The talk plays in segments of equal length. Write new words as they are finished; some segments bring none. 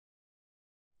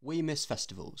We miss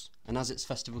festivals, and as it's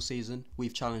festival season,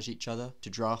 we've challenged each other to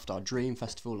draft our dream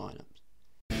festival lineups.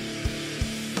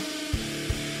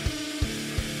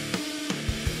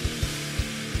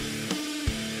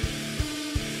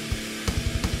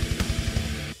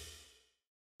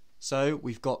 So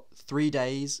we've got 3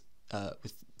 days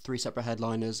with 3 separate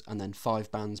headliners and then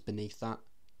 5 bands beneath that.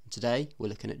 And today we're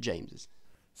looking at James's.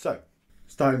 So,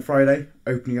 starting Friday,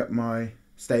 opening up my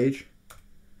stage,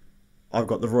 I've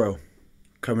got The Royal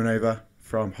coming over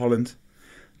from Holland.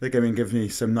 They're going to give me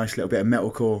some nice little bit of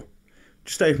metalcore.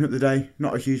 Just to open up the day,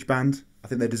 not a huge band. I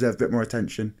think they deserve a bit more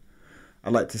attention.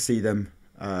 I'd like to see them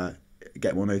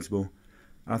get more notable.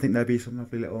 And I think there'll be some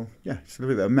lovely little, just a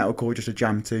little bit of metalcore, just a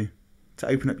jam to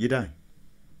open up your day.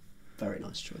 Very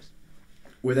nice choice.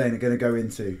 We're then going to go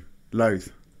into Loathe.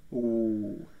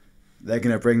 Ooh. They're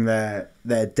going to bring their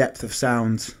depth of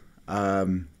sound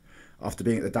after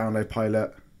being at the Download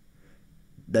pilot.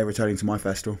 They're returning to my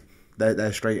festival.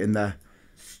 They're straight in there.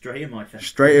 Straight in my festival.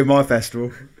 Straight in my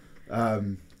festival.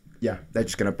 They're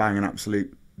just going to bang an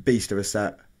absolute beast of a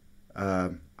set.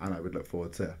 And I would look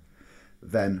forward to.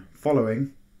 Then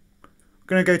following, we're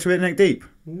going to go to Neck Deep.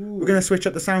 Ooh. We're going to switch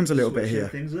up the sounds a little bit here.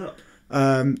 Things up.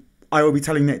 I will be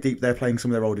telling Neck Deep they're playing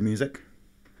some of their older music.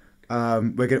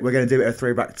 We're going to do it a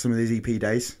throwback to some of these EP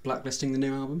days. Blacklisting the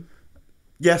new album?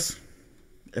 Yes,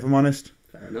 if I'm honest.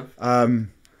 Fair enough.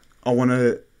 I want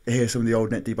to hear some of the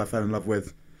old Neck Deep I fell in love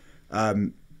with.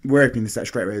 We're opening the set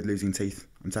straight away with Losing Teeth.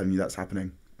 I'm telling you that's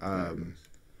happening. Are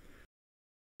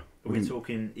we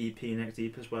talking EP Neck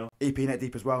Deep as well? EP Neck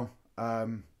Deep as well.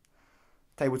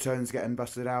 Table Turns getting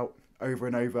busted out over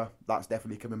and over. That's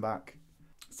definitely coming back.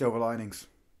 Silver Linings.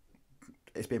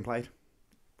 It's being played.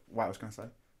 What I was going to say.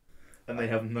 And they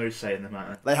have no say in the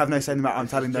matter. They have no say in the matter. I'm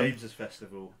telling them. James's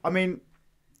festival. I mean,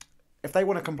 if they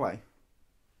want to come play,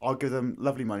 I'll give them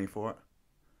lovely money for it.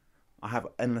 I have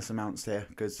endless amounts here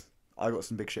because I got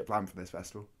some big shit planned for this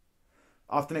festival.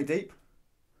 After Neck Deep,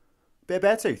 bit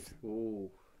of Beartooth. Ooh.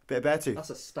 Bit of Beartooth. That's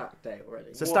a stacked day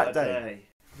already. It's a stacked day.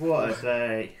 What a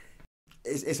day.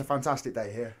 It's a fantastic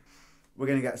day here. We're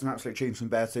going to get some absolute tunes from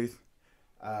Beartooth.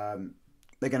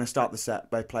 They're going to start the set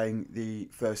by playing the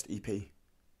first EP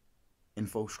in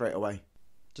full straight away.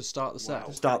 To start the set?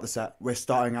 To start the set. We're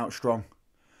starting out strong.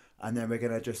 And then we're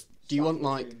going to just... Do you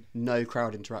want, no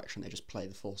crowd interaction? They just play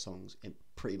the 4 songs in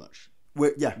pretty much...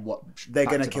 They're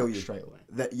going to kill you. Straight away.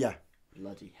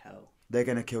 Bloody hell. They're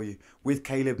going to kill you. With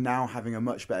Caleb now having a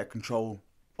much better control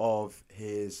of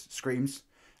his screams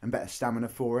and better stamina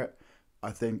for it, I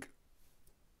think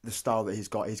the style that he's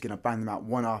got, he's going to bang them out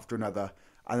one after another.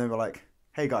 And then we're like,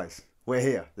 hey guys, we're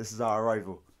here. This is our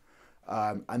arrival.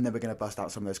 And then we're going to bust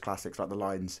out some of those classics like the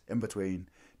lines in between,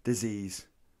 Disease,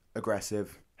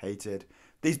 Aggressive, Hated.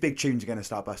 These big tunes are going to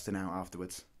start busting out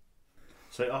afterwards.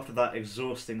 So after that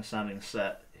exhausting sounding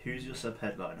set, who's your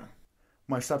sub-headliner?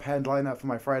 My sub-headliner for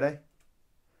my Friday,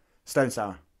 Stone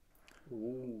Sour.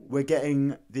 Ooh. We're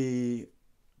getting the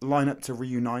lineup to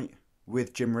reunite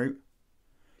with Jim Root.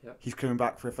 Yep. He's coming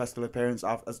back for a festival appearance.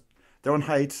 They're on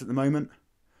hiatus at the moment.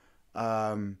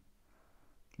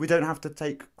 We don't have to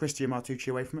take Christian Martucci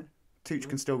away from it. Tooch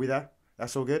can still be there.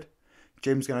 That's all good.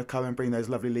 Jim's going to come and bring those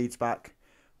lovely leads back.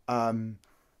 And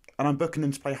I'm booking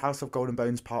him to play House of Golden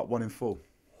Bones Part 1 in full.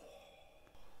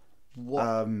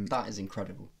 What? That is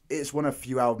incredible. It's one of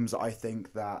few albums that I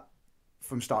think that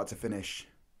from start to finish,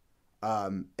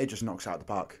 it just knocks out the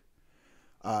park.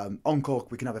 On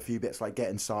Cork, we can have a few bits like Get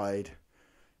Inside.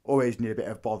 Always need a bit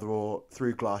of Bother or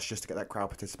Through Glass just to get that crowd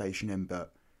participation in,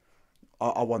 but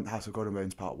I want House of Golden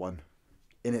Bones Part 1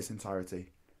 in its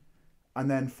entirety. And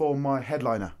then for my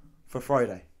headliner for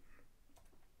Friday,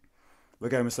 we're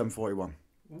going with Sum 41.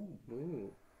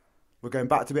 Ooh. We're going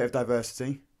back to a bit of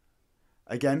diversity.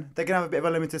 Again, they're going to have a bit of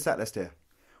a limited set list here.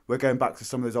 We're going back to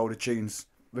some of those older tunes.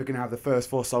 We're going to have the first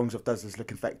 4 songs of Does This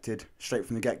Look Infected straight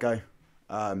from the get-go.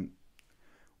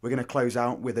 We're going to close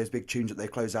out with those big tunes that they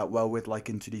close out well with, like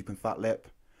Into Deep and Fat Lip.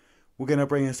 We're going to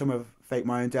bring in some of Fake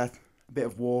My Own Death, a bit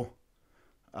of War.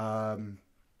 And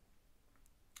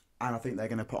I think they're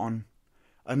going to put on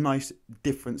a nice,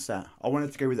 different set. I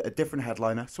wanted to go with a different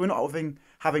headliner, so we're not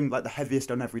having like the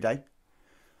heaviest on every day.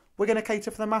 We're going to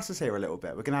cater for the masses here a little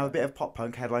bit. We're going to have a bit of pop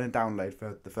punk headline and Download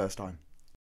for the first time.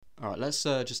 All right, let's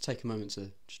just take a moment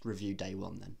to just review day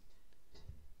 1 then.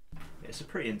 It's a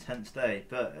pretty intense day,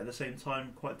 but at the same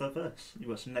time quite diverse. You've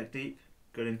got some Neck Deep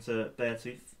going into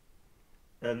Beartooth,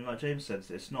 and like James said,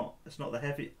 it's not the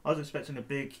heavy. I was expecting a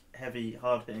big, heavy,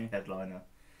 hard-hitting headliner,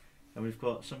 and we've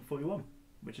got Sum 41,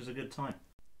 which is a good time.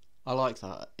 I like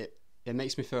that. It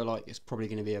makes me feel like it's probably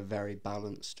going to be a very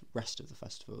balanced rest of the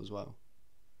festival as well.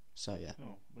 So yeah.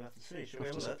 Oh, we'll have to see. Shall we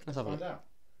have a look? Let's have a look.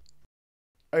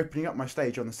 opening up my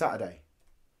stage on the Saturday,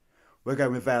 we're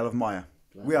going with Veil of Maya.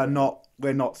 We're not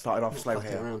starting off slow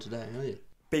here. Around today, are you?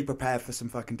 Be prepared for some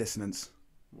fucking dissonance.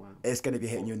 Wow. It's going to be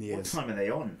hitting you in the ears. What time are they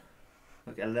on?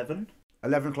 Like 11?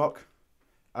 11 o'clock.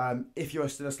 If you're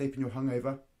still asleep and you're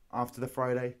hungover after the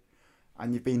Friday,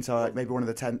 and you've been to like maybe one of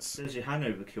the tents. There's your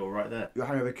hangover cure right there. Your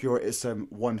hangover cure is some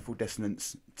wonderful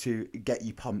dissonance to get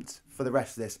you pumped for the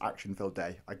rest of this action-filled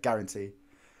day. I guarantee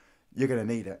you're going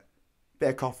to need it. Bit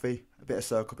of coffee, a bit of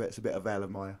Circle Bits, a bit of Veil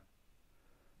of Maya.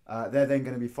 They're then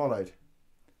going to be followed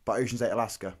by Ocean's 8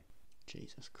 Alaska.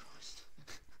 Jesus Christ.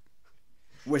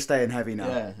 We're staying heavy now.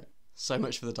 Yeah, so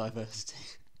much for the diversity.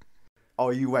 Oh,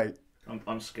 you wait.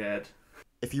 I'm scared.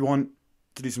 If you want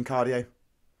to do some cardio,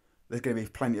 there's going to be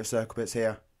plenty of Circle Bits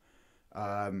here.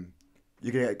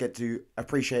 You're going to get to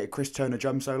appreciate a Chris Turner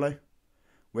drum solo.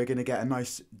 We're going to get a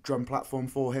nice drum platform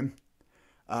for him.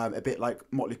 A bit like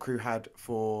Motley Crue had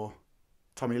for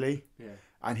Tommy Lee. Yeah.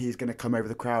 And he's going to come over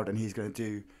the crowd and he's going to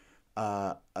do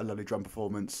a lovely drum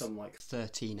performance. Some like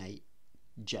 13/8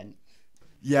 gent.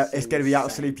 Yeah, it's going to be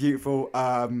absolutely beautiful,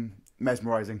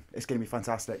 mesmerising. It's going to be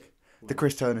fantastic. Wow. The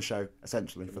Chris Turner show,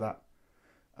 essentially, for that.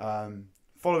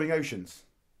 Following Oceans.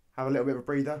 Have a little bit of a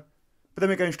breather. But then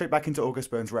we're going straight back into August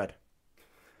Burns Red.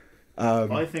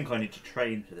 I think I need to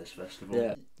train for this festival.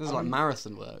 Yeah, this is like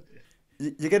marathon work.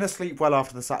 You're going to sleep well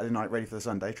after the Saturday night, ready for the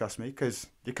Sunday, trust me, because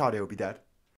your cardio will be dead.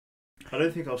 I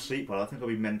don't think I'll sleep well. I think I'll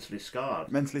be mentally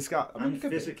scarred. Mentally scarred? And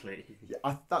physically.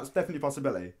 Yeah, that's definitely a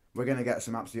possibility. We're going to get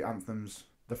some absolute anthems.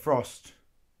 The Frost,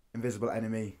 Invisible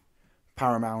Enemy,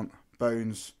 Paramount,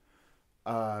 Bones.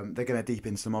 They're going to deep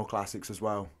into some old classics as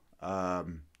well.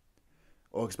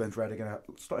 August Burns Red are going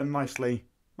to start in nicely.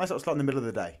 Nice little slot in the middle of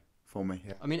the day for me.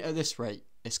 Yeah. I mean, at this rate,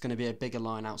 it's going to be a bigger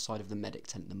line outside of the Medic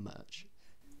tent than merch.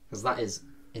 Because that is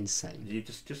insane. You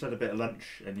just had a bit of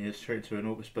lunch and you're straight to an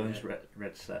August Burns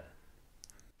Red set.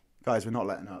 Guys, we're not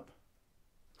letting up.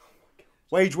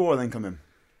 Wage War then coming.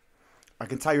 I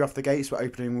can tell you off the gates, we're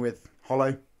opening with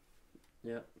Hollow.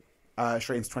 Yeah.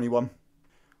 Straight into 21.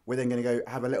 We're then going to go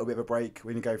have a little bit of a break.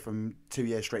 We're going to go from 2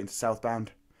 years straight into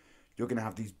Southbound. You're going to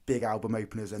have these big album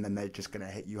openers and then they're just going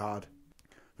to hit you hard.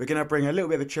 We're going to bring a little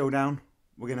bit of a chill down.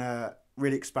 We're going to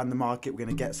really expand the market. We're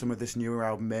going to get some of this newer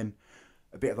album in.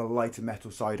 A bit of the lighter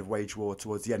metal side of Wage War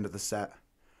towards the end of the set.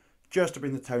 Just to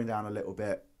bring the tone down a little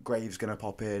bit. Grave's going to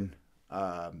pop in.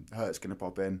 Hurt's going to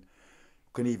pop in.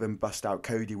 Can even bust out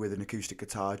Cody with an acoustic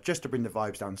guitar just to bring the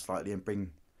vibes down slightly and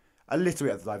bring a little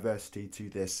bit of diversity to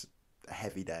this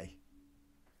heavy day.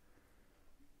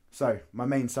 So, my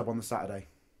main sub on the Saturday.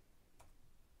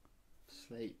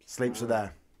 Sleeps are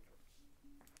there.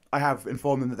 I have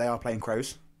informed them that they are playing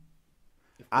Crows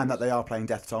and that they are playing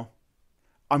Death Toll.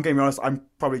 I'm going to be honest, I'm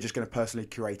probably just going to personally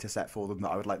curate a set for them that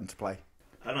I would like them to play.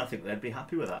 And I think they'd be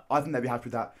happy with that. I think they'd be happy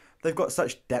with that. They've got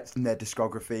such depth in their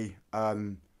discography.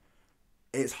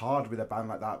 It's hard with a band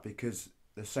like that because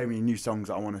there's so many new songs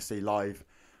that I want to see live.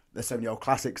 There's so many old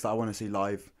classics that I want to see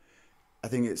live. I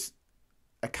think it's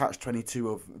a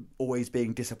catch-22 of always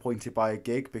being disappointed by a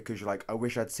gig because you're like, I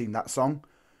wish I'd seen that song.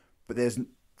 But there's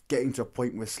getting to a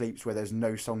point with Sleeps where there's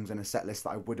no songs in a set list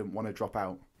that I wouldn't want to drop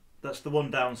out. That's the one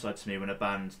downside to me when a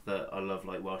band that I love,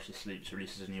 like While She Sleeps,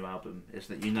 releases a new album, is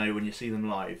that you know when you see them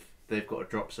live, they've got to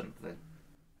drop something.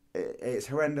 It's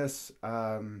horrendous,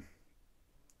 but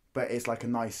it's like a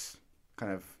nice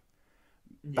kind of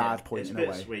bad point in a way.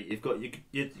 It's a bit sweet.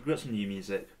 You've got some new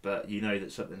music, but you know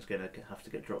that something's going to have to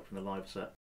get dropped from the live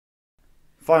set.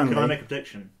 Finally, can I make a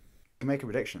prediction? Can make a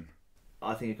prediction.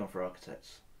 I think you've gone for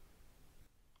Architects.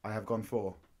 I have gone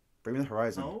for Bring Me the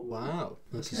Horizon. Oh, wow.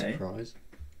 That's a surprise.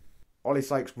 Ollie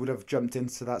Sykes would have jumped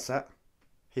into that set.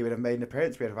 He would have made an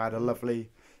appearance. We would have had a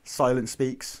lovely Silent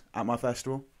Speaks at my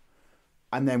festival.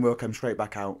 And then we'll come straight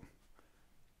back out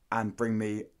and bring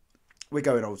me... We're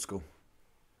going old school.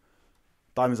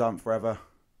 Diamonds Aren't Forever.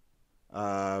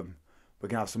 We're going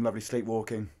to have some lovely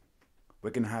Sleepwalking.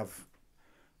 We're going to have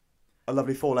a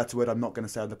lovely 4-letter word I'm not going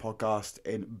to say on the podcast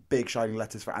in big shining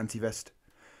letters for Antivist.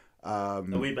 Are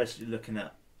we basically looking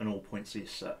at an all points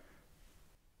East set?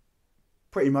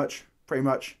 Pretty much.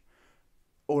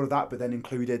 All of that, but then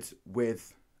included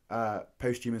with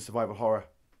post-human survival horror.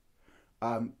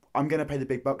 I'm going to pay the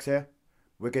big bucks here.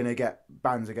 We're going to get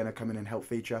bands are going to come in and help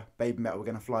feature. Baby Metal, we're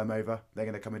going to fly them over. They're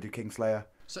going to come and do Kingslayer.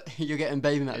 So you're getting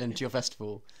Baby Metal into your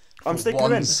festival? I'm sticking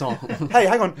one them in. Song. Hey,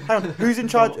 hang on. Who's in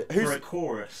charge? For a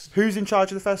chorus. Who's in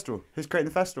charge of the festival? Who's creating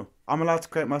the festival? I'm allowed to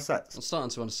create my sets. I'm starting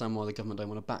to understand why the government don't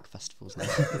want to back festivals now.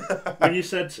 When you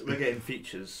said we're getting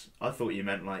features, I thought you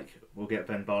meant like we'll get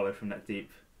Ben Barlow from Neck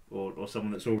Deep or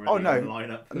someone that's already in the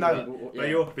lineup. No, but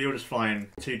you're just flying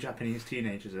 2 Japanese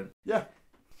teenagers in. Yeah.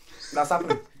 That's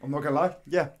happening. I'm not gonna lie.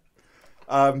 Yeah.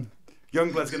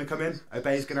 Youngblood's gonna come in.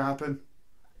 Obey's gonna happen.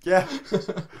 Yeah.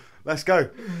 Let's go.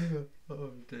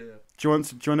 Oh dear. Do you want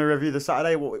to review the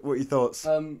Saturday? What are your thoughts?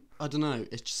 I don't know.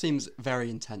 It just seems very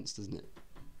intense, doesn't it?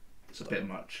 It's a bit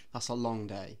much. That's a long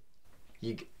day.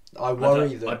 I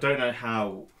don't know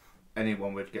how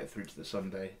anyone would get through to the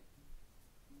Sunday.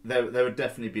 There would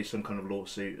definitely be some kind of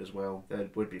lawsuit as well. There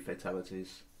would be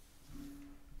fatalities.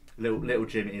 Little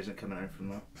Jimmy isn't coming home from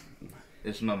that.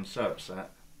 His mum's so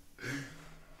upset.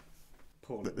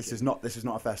 Poor this is not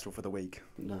a festival for the weak.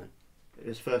 No.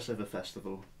 His first ever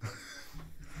festival.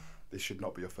 This should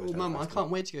not be your first. Oh, Mum, I can't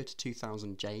wait to go to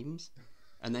 2000 James,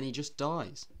 and then he just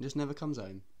dies. He just never comes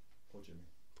home. Poor Jimmy.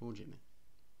 Poor Jimmy.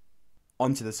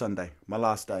 On to the Sunday, my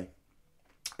last day.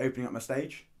 Opening up my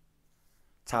stage,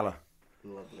 Tala.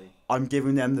 Lovely. I'm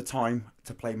giving them the time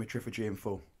to play Matrifugy in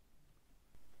full.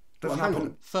 Doesn't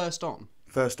happen. First on.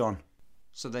 First on.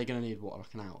 So they're going to need, what,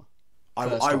 like an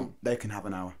hour? They can have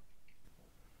an hour.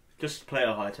 Just play at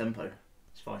a high tempo.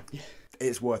 It's fine. Yeah.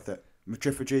 It's worth it.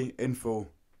 Matrifugy in full.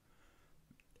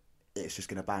 It's just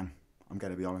going to bang. I'm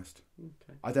going to be honest.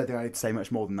 Okay. I don't think I need to say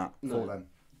much more than that for them.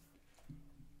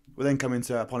 We'll then come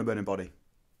into Upon a Burning Body.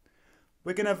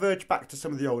 We're going to verge back to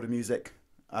some of the older music.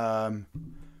 A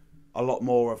lot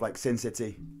more of like Sin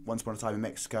City, Once Upon a Time in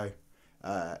Mexico,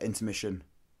 Intermission.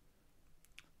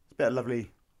 It's a bit of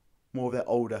lovely, more of their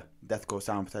older deathcore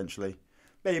sound potentially.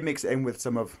 Maybe mix it in with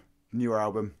some of the newer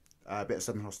album, a bit of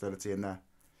Southern Hostility in there.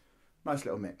 Nice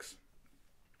little mix.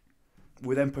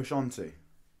 We then push on to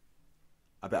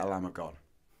a bit of Lamb of God.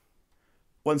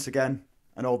 Once again,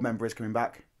 an old member is coming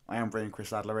back. I am bringing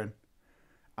Chris Adler in.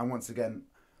 And once again,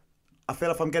 I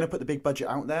feel if I'm going to put the big budget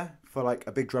out there for like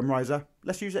a big drum riser,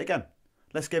 let's use it again.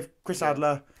 Let's give Chris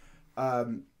Adler...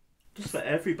 just let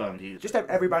every band use it. Just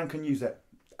every band can use it.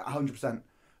 100%.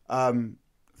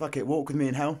 Fuck it, Walk With Me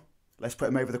in Hell. Let's put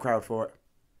him over the crowd for it.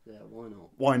 Yeah, why not?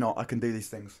 Why not? I can do these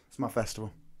things. It's my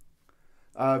festival.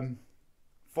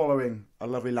 Following a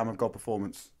lovely Lamb of God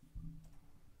performance,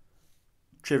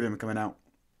 Trivium are coming out.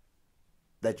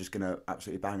 They're just going to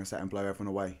absolutely bang a set and blow everyone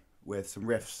away with some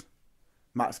riffs.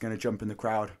 Matt's going to jump in the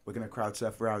crowd. We're going to crowd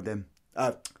surf around him.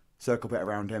 Circle bit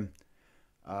around him.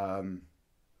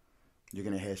 You're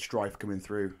going to hear Strife coming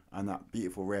through, and that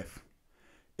beautiful riff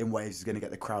in waves is going to get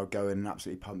the crowd going and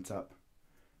absolutely pumped up,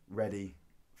 ready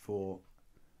for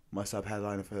my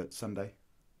sub-headliner for Sunday.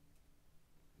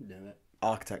 Knew it.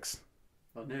 Architects.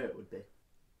 I knew it would be.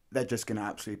 They're just going to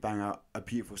absolutely bang out a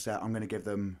beautiful set. I'm going to give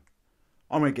them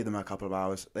a couple of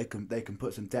hours. They can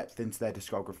put some depth into their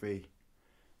discography.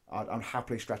 I'd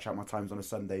happily stretch out my times on a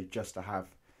Sunday just to have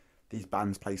these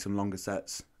bands play some longer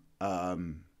sets.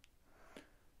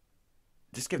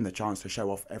 Just give them the chance to show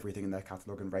off everything in their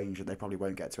catalogue and range that they probably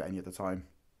won't get to at any other time.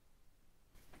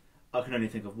 I can only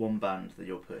think of one band that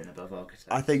you're putting above Architects.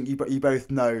 I think you both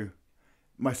know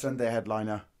my Sunday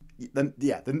headliner.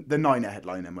 The Niner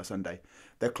headliner, my Sunday.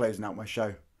 They're closing out my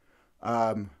show.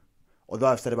 Although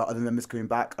I've said about other members coming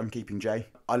back, I'm keeping Jay.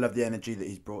 I love the energy that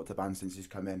he's brought to the band since he's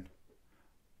come in.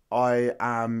 I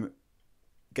am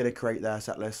going to create their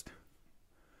set list.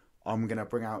 I'm going to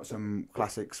bring out some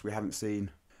classics we haven't seen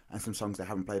and some songs they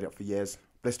haven't played up for years.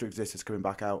 Blister Exists is coming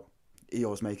back out.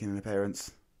 Eeyore's making an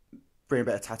appearance. Bring a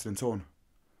bit of Tattered and Torn.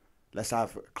 Let's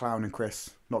have Clown and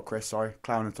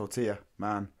Clown and Tortilla,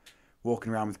 man.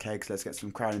 Walking around with kegs, let's get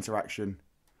some crowd interaction.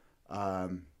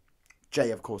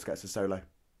 Jay, of course, gets a solo.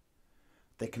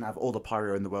 They can have all the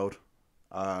pyro in the world.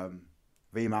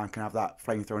 V-Man can have that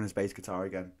flamethrower on his bass guitar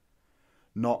again.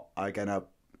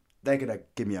 They're gonna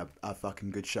give me a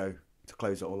fucking good show to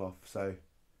close it all off. So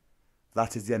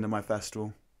that is the end of my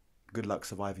festival. Good luck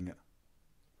surviving it.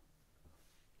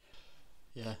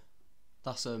 Yeah,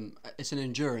 that's it's an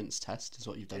endurance test, is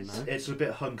what you've done now. It's a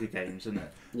bit Hunger Games, isn't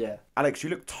it? Yeah. Alex, you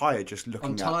look tired just looking.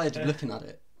 I'm tired of looking at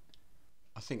it.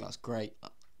 I think that's great.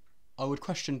 I would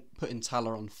question putting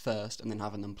Tala on first and then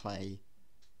having them play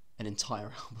an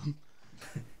entire album.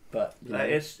 But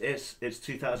it's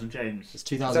 2000 James. It's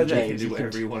 2000 James. He can do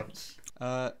whatever he wants.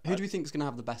 Who do we think is going to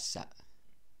have the best set?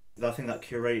 I think that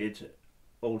curated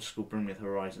old school Bring Me the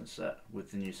Horizon set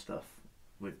with the new stuff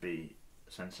would be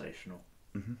sensational.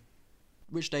 Mm-hmm.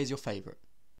 Which day is your favourite?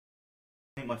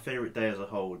 I think my favourite day as a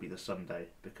whole would be the Sunday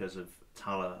because of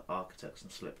Tala, Architects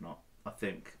and Slipknot. I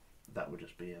think that would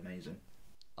just be amazing.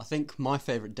 I think my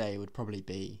favourite day would probably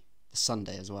be the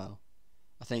Sunday as well.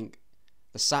 I think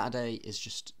the Saturday is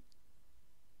just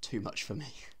too much for me.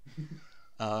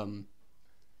 And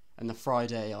the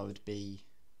Friday I would be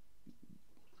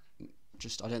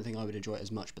I don't think I would enjoy it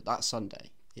as much, but that Sunday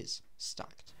is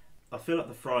stacked. I feel like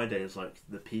the Friday is like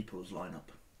the people's lineup.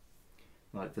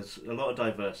 Like, there's a lot of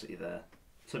diversity there.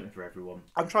 Something for everyone.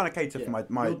 I'm trying to cater Yeah.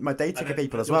 for my day ticket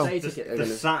people as the- well. Day The, ticket, the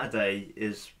gonna- Saturday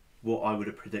is what I would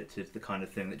have predicted the kind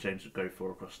of thing that James would go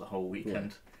for across the whole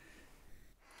weekend.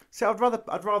 See, I'd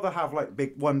rather have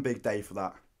like one big day for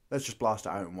that. Let's just blast it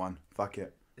out in one. Fuck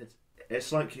it.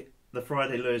 It's like the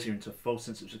Friday lures you into a false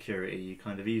sense of security. You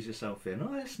kind of ease yourself in.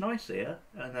 Oh, it's nice here,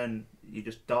 and then you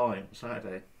just die on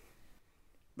Saturday.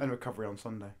 Then recovery on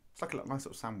Sunday. It's like a nice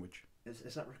little sandwich.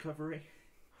 Is that recovery?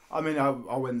 I mean, I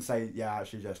wouldn't say, yeah,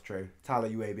 actually, just true.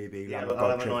 Tally UABB, Yeah, Lamb but of I'll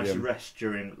God have a nice Trivium. rest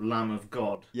during Lamb of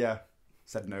God. Yeah,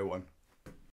 said no one.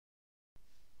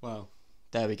 Well,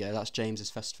 there we go. That's James's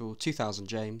festival. 2000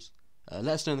 James. Let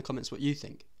us know in the comments what you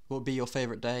think. What would be your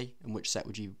favourite day, and which set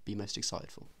would you be most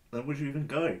excited for? Then would you even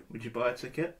go? Would you buy a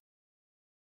ticket?